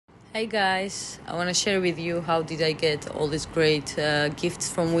Hey guys, I want to share with you how did I get all these great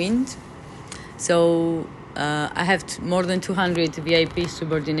gifts from Wind. I have more than 200 VIP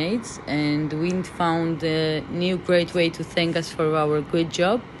subordinates, and Wind found a new great way to thank us for our good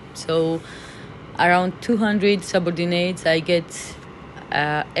job. So around 200 subordinates, I get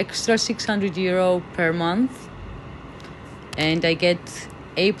extra €600 per month, and I get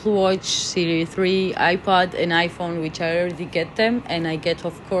Apple Watch Series 3, iPad and iPhone, which I already get them, and I get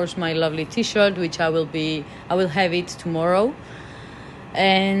of course my lovely t-shirt, which I will have it tomorrow.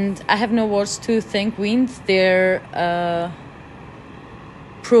 And I have no words to thank Wind. They're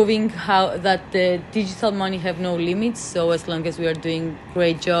proving how that the digital money have no limits. So as long as we are doing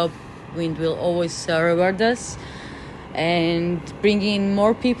great job, Wind will always reward us. And bringing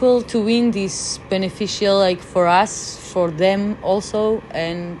more people to Wind is beneficial, like for us, for them also,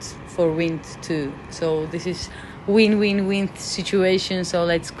 and for Wind too. So this is win-win-win situation. So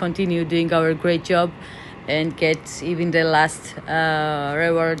let's continue doing our great job and get even the last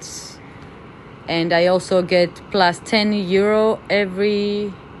rewards. And I also get plus €10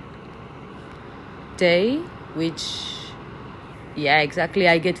 every day, which, yeah, exactly,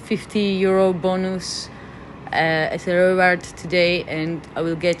 I get €50 bonus as a reward today, and I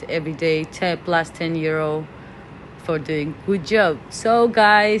will get every day plus €10 for doing good job. So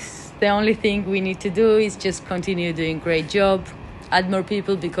guys, the only thing we need to do is just continue doing great job, add more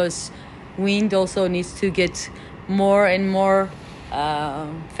people, because Wind also needs to get more and more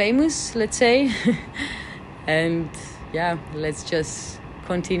famous, let's say. And yeah, let's just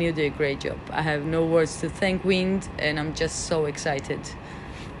continue doing great job. I have no words to thank Wind, and I'm just so excited.